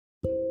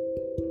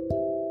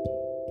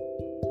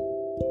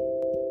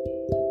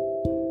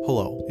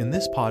Hello, in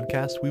this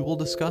podcast we will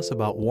discuss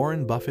about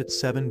Warren Buffett's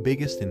 7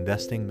 biggest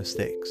investing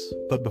mistakes.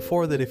 But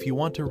before that, if you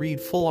want to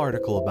read full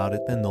article about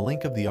it, then the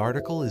link of the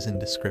article is in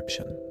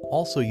description.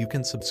 Also, you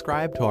can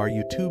subscribe to our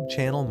YouTube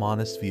channel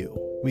Monist View.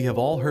 We have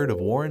all heard of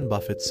Warren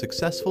Buffett's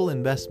successful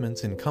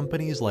investments in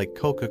companies like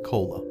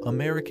Coca-Cola,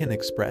 American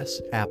Express,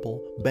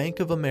 Apple, Bank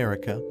of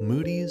America,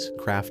 Moody's,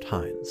 Kraft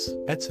Heinz,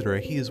 etc.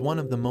 He is one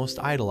of the most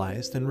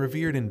idolized and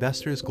revered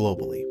investors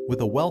globally, with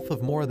a wealth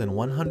of more than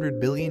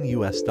 $100 billion.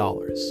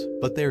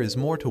 But there is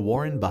more to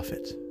Warren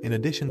Buffett. In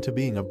addition to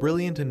being a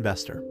brilliant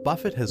investor,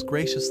 Buffett has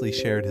graciously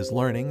shared his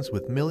learnings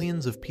with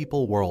millions of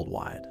people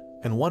worldwide.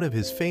 And one of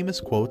his famous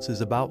quotes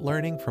is about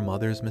learning from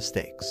others'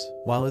 mistakes.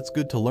 While it's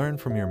good to learn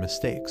from your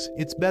mistakes,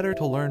 it's better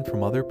to learn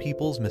from other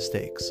people's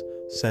mistakes,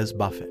 says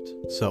Buffett.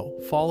 So,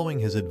 following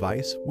his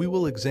advice, we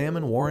will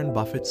examine Warren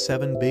Buffett's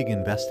 7 big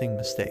investing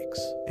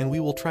mistakes, and we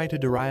will try to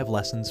derive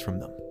lessons from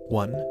them.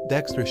 1.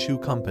 Dexter Shoe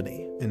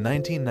Company. In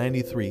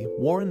 1993,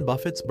 Warren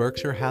Buffett's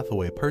Berkshire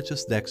Hathaway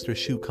purchased Dexter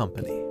Shoe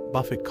Company.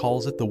 Buffett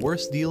calls it the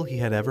worst deal he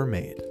had ever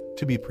made.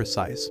 To be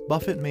precise,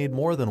 Buffett made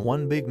more than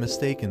one big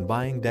mistake in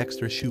buying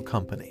Dexter Shoe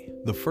Company.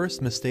 The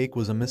first mistake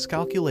was a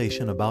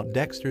miscalculation about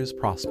Dexter's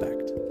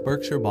prospect.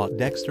 Berkshire bought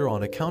Dexter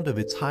on account of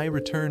its high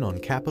return on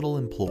capital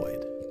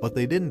employed, but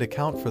they didn't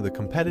account for the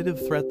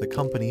competitive threat the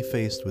company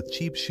faced with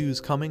cheap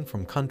shoes coming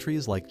from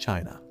countries like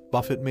China.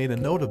 Buffett made a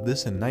note of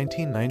this in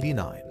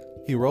 1999.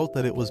 He wrote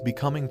that it was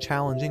becoming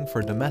challenging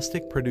for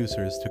domestic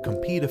producers to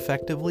compete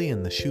effectively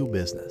in the shoe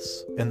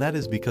business, and that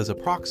is because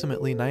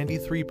approximately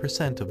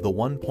 93% of the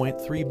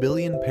 1.3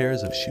 billion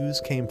pairs of shoes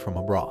came from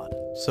abroad.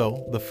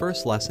 So, the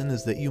first lesson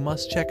is that you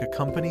must check a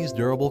company's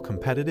durable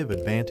competitive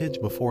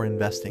advantage before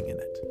investing in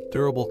it.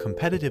 Durable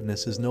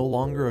competitiveness is no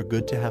longer a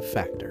good-to-have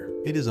factor.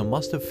 It is a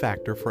must-have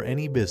factor for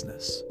any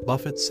business.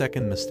 Buffett's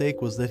second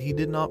mistake was that he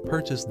did not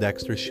purchase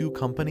Dexter Shoe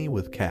Company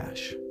with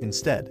cash.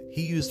 Instead,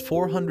 he used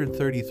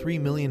 $433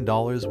 million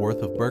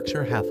worth of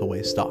Berkshire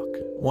Hathaway stock.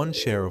 One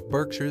share of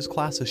Berkshire's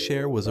class A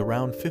share was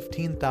around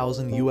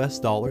 $15,000 in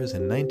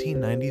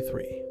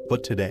 1993.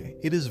 But today,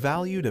 it is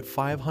valued at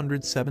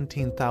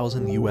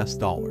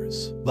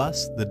 $517,000.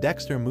 Thus, the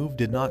Dexter move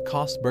did not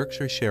cost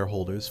Berkshire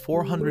shareholders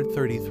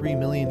 $433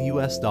 million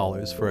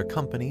for a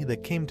company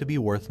that came to be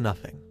worth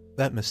nothing.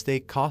 That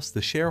mistake cost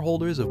the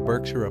shareholders of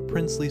Berkshire a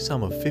princely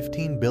sum of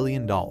 $15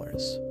 billion.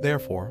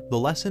 Therefore, the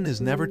lesson is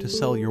never to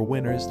sell your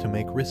winners to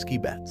make risky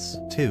bets.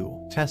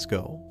 2.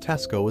 Tesco.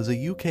 Tesco is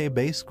a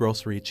UK-based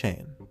grocery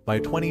chain. By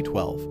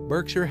 2012,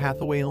 Berkshire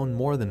Hathaway owned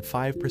more than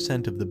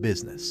 5% of the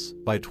business.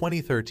 By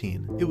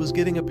 2013, it was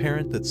getting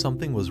apparent that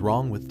something was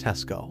wrong with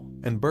Tesco,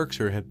 and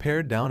Berkshire had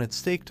pared down its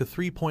stake to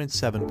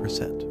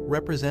 3.7%,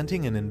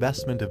 representing an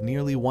investment of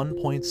nearly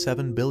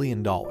 $1.7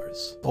 billion.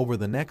 Over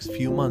the next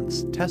few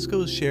months,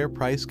 Tesco's share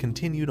price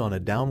continued on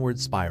a downward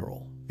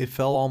spiral. It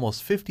fell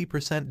almost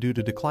 50% due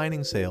to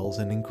declining sales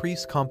and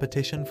increased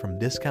competition from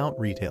discount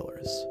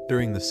retailers.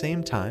 During the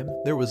same time,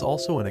 there was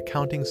also an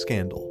accounting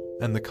scandal,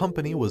 and the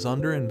company was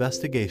under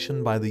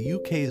investigation by the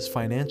UK's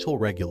financial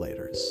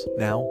regulators.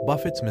 Now,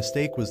 Buffett's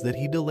mistake was that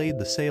he delayed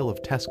the sale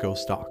of Tesco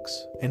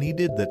stocks, and he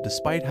did that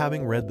despite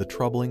having read the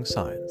troubling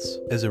signs.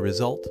 As a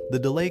result, the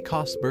delay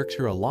cost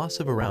Berkshire a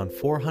loss of around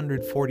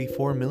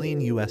 $444 million.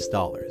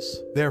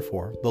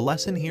 Therefore, the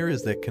lesson here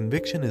is that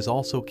conviction is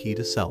also key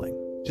to selling.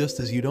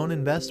 Just as you don't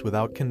invest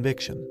without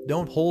conviction,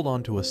 don't hold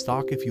on to a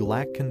stock if you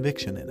lack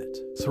conviction in it.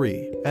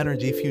 3.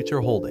 Energy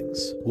Future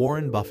Holdings.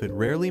 Warren Buffett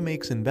rarely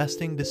makes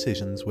investing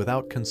decisions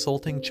without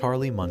consulting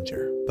Charlie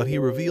Munger, but he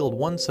revealed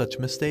one such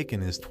mistake in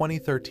his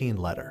 2013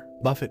 letter.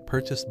 Buffett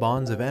purchased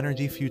bonds of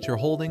Energy Future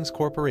Holdings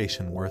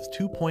Corporation worth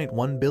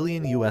 $2.1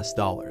 billion.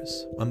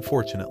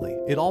 Unfortunately,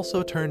 it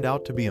also turned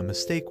out to be a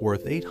mistake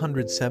worth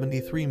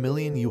 $873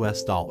 million.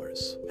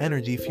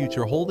 Energy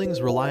Future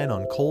Holdings relied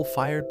on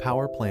coal-fired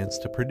power plants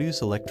to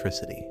produce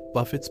electricity.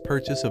 Buffett's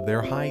purchase of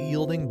their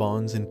high-yielding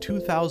bonds in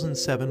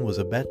 2007 was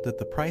a bet that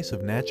the price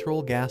of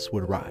natural gas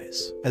would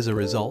rise. As a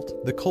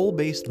result, the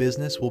coal-based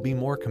business will be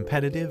more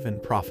competitive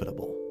and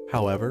profitable.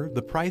 However,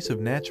 the price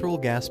of natural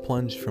gas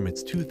plunged from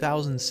its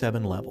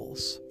 2007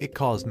 levels. It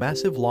caused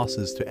massive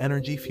losses to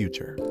Energy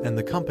Future, and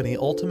the company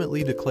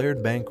ultimately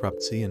declared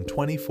bankruptcy in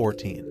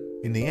 2014.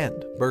 In the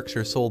end,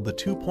 Berkshire sold the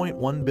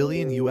 $2.1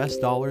 billion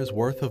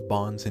worth of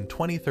bonds in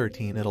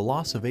 2013 at a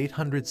loss of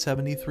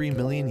 $873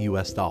 million.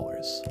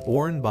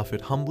 Warren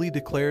Buffett humbly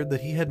declared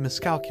that he had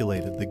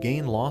miscalculated the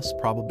gain-loss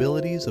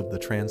probabilities of the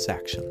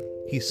transaction.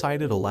 He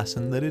cited a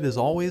lesson that it is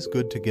always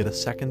good to get a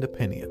second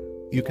opinion.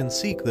 You can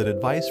seek that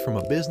advice from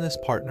a business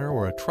partner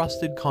or a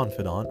trusted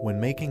confidant when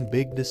making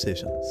big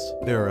decisions.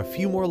 There are a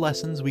few more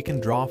lessons we can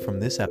draw from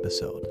this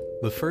episode.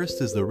 The first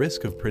is the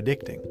risk of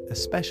predicting,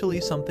 especially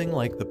something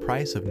like the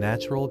price of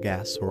natural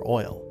gas or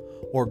oil,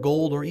 or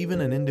gold, or even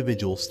an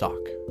individual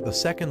stock. The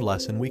second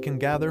lesson we can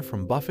gather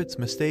from Buffett's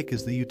mistake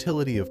is the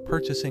utility of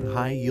purchasing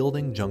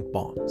high-yielding junk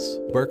bonds.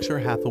 Berkshire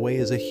Hathaway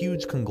is a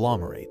huge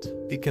conglomerate,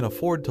 It can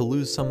afford to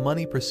lose some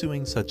money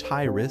pursuing such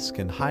high risk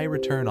and high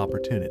return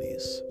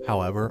opportunities.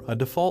 However, a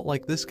default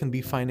like this can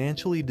be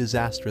financially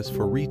disastrous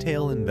for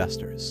retail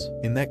investors.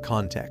 In that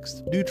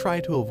context, do try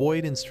to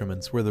avoid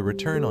instruments where the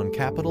return on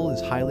capital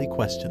is highly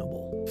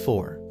questionable.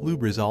 4.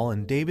 Lubrizol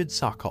and David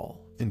Sokol.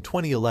 In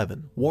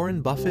 2011,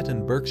 Warren Buffett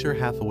and Berkshire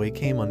Hathaway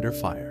came under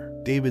fire.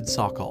 David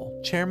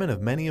Sokol, chairman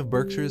of many of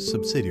Berkshire's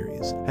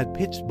subsidiaries, had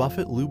pitched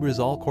Buffett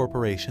Lubrizol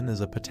Corporation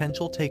as a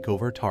potential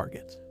takeover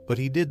target. But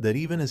he did that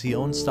even as he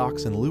owned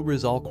stocks in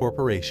Lubrizol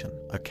Corporation,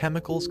 a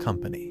chemicals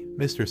company.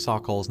 Mr.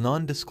 Sokol's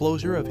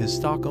non-disclosure of his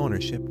stock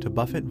ownership to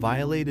Buffett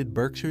violated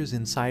Berkshire's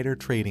insider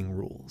trading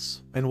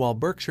rules. And while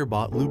Berkshire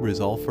bought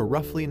Lubrizol for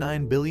roughly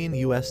 $9 billion,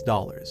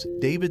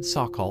 David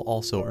Sokol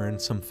also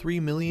earned some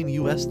 $3 million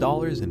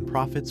in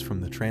profits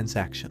from the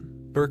transaction.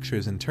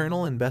 Berkshire's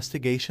internal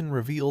investigation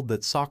revealed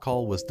that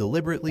Sokol was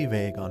deliberately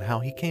vague on how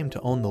he came to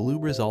own the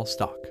Lubrizol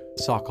stock.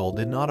 Sokol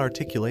did not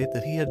articulate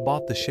that he had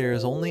bought the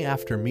shares only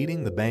after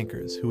meeting the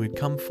bankers who had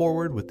come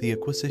forward with the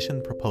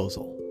acquisition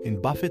proposal. In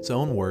Buffett's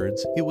own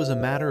words, it was a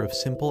matter of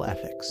simple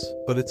ethics.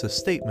 But it's a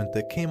statement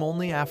that came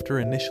only after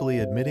initially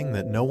admitting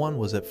that no one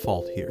was at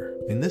fault here.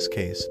 In this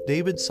case,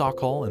 David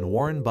Sokol and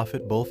Warren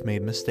Buffett both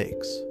made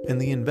mistakes. And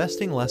the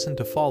investing lesson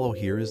to follow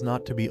here is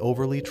not to be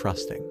overly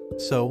trusting.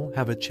 So,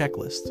 have a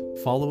checklist,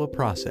 follow a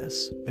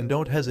process, and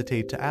don't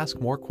hesitate to ask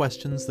more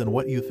questions than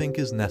what you think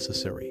is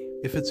necessary.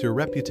 If it's your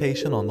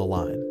reputation on the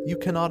line, you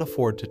cannot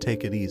afford to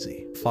take it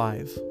easy.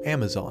 5.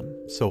 Amazon.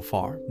 So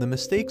far, the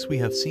mistakes we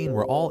have seen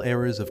were all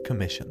errors of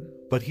commission.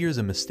 But here's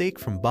a mistake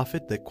from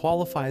Buffett that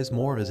qualifies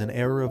more as an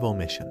error of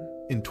omission.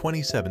 In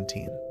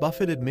 2017,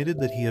 Buffett admitted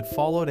that he had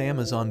followed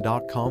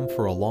Amazon.com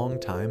for a long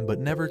time but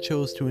never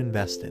chose to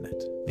invest in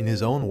it. In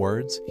his own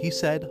words, he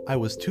said, "I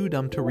was too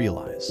dumb to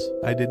realize.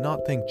 I did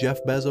not think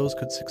Jeff Bezos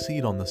could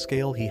succeed on the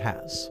scale he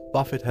has."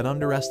 Buffett had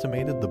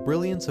underestimated the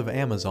brilliance of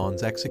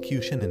Amazon's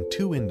execution in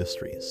two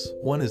industries.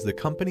 One is the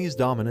company's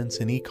dominance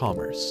in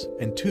e-commerce,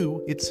 and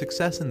two, its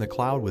success in the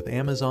cloud with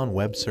Amazon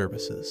Web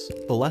Services.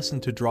 The lesson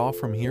to draw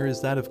from here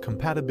is that of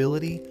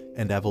compatibility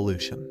and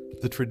evolution.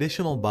 The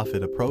traditional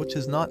Buffett approach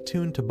is not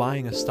tuned to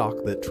buying a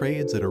stock that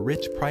trades at a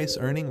rich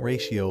price-earning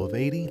ratio of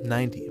 80,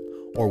 90,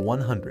 or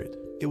 100.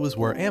 It was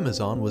where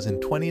Amazon was in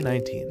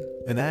 2019.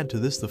 And add to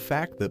this the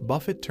fact that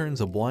Buffett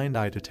turns a blind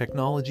eye to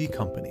technology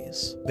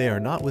companies. They are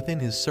not within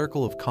his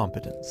circle of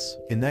competence.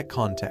 In that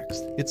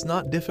context, it's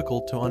not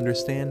difficult to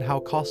understand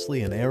how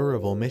costly an error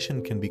of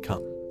omission can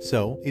become.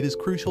 So, it is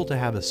crucial to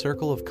have a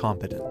circle of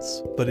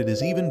competence, but it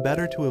is even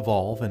better to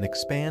evolve and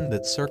expand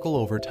that circle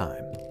over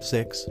time.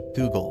 6.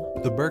 Google.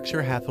 The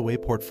Berkshire Hathaway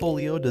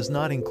portfolio does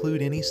not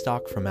include any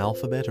stock from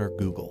Alphabet or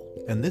Google.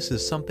 And this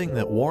is something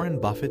that Warren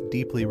Buffett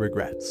deeply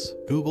regrets.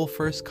 Google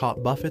first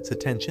caught Buffett's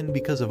attention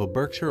because of a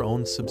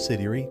Berkshire-owned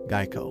subsidiary,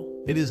 Geico.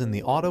 It is in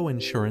the auto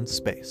insurance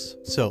space,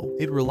 so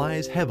it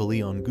relies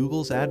heavily on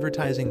Google's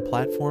advertising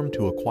platform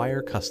to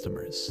acquire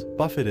customers.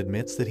 Buffett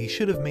admits that he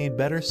should have made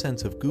better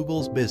sense of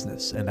Google's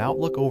business and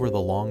outlook over the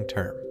long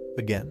term.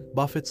 Again,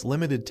 Buffett's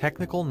limited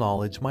technical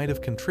knowledge might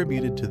have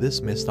contributed to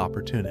this missed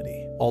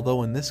opportunity,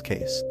 although in this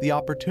case, the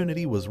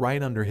opportunity was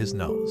right under his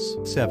nose.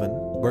 7.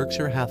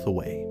 Berkshire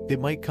Hathaway. It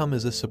might come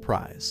as a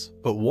surprise,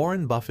 but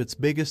Warren Buffett's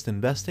biggest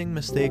investing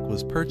mistake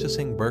was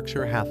purchasing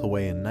Berkshire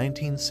Hathaway in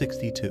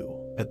 1962.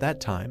 At that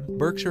time,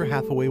 Berkshire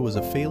Hathaway was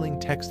a failing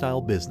textile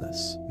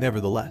business.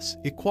 Nevertheless,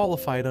 it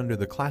qualified under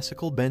the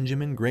classical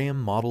Benjamin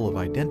Graham model of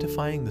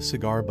identifying the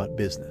cigar butt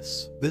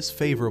business. This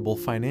favorable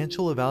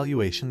financial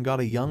evaluation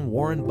got a young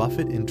Warren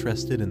Buffett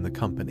interested in the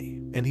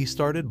company, and he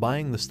started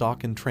buying the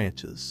stock in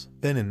tranches.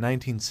 Then in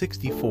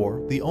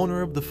 1964, the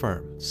owner of the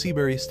firm,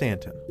 Seabury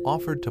Stanton,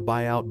 offered to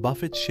buy out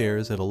Buffett's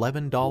shares at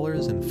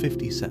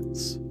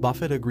 $11.50.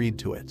 Buffett agreed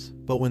to it,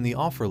 but when the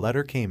offer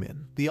letter came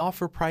in, the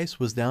offer price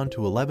was down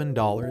to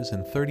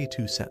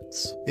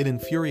 $11.32. It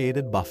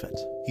infuriated Buffett.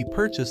 He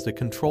purchased a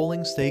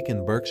controlling stake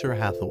in Berkshire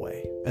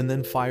Hathaway, and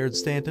then fired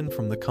Stanton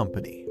from the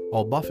company.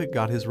 While Buffett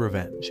got his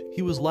revenge,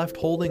 he was left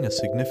holding a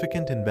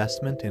significant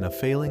investment in a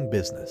failing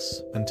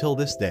business. Until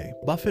this day,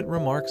 Buffett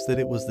remarks that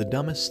it was the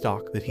dumbest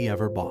stock that he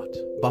ever bought.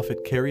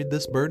 Buffett carried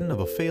this burden of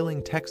a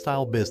failing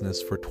textile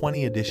business for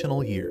 20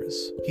 additional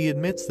years. He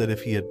admits that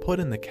if he had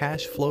put in the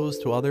cash flows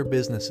to other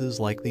businesses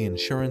like the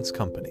insurance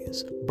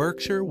companies,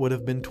 Berkshire would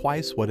have been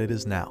twice what it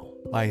is now.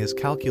 By his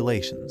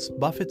calculations,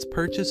 Buffett's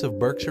purchase of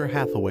Berkshire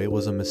Hathaway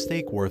was a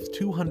mistake worth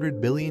 $200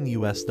 billion.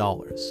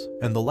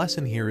 And the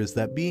lesson here is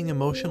that being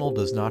emotional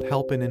does not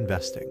help in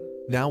investing.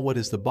 Now what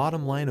is the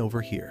bottom line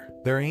over here?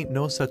 There ain't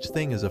no such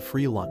thing as a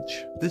free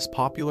lunch. This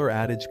popular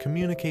adage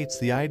communicates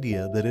the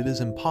idea that it is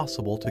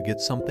impossible to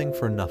get something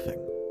for nothing.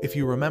 If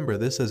you remember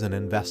this as an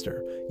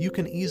investor, you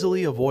can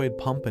easily avoid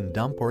pump and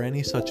dump or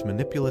any such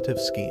manipulative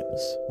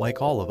schemes.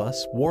 Like all of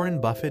us,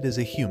 Warren Buffett is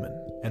a human,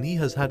 and he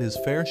has had his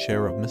fair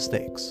share of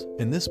mistakes.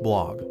 In this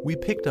blog, we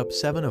picked up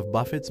 7 of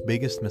Buffett's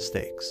biggest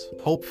mistakes.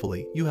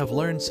 Hopefully, you have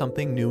learned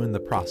something new in the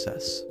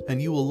process,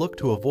 and you will look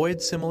to avoid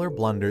similar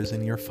blunders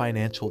in your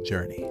financial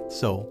journey.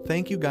 So,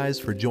 thank you guys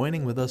for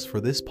joining with us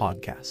for this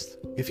podcast.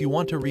 If you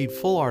want to read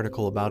full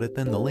article about it,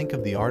 then the link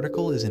of the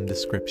article is in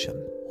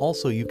description.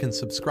 Also, you can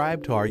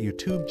subscribe to our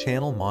YouTube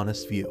channel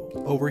Monist View.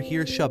 Over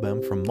here,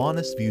 Shubham from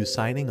Monist View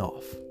signing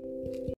off.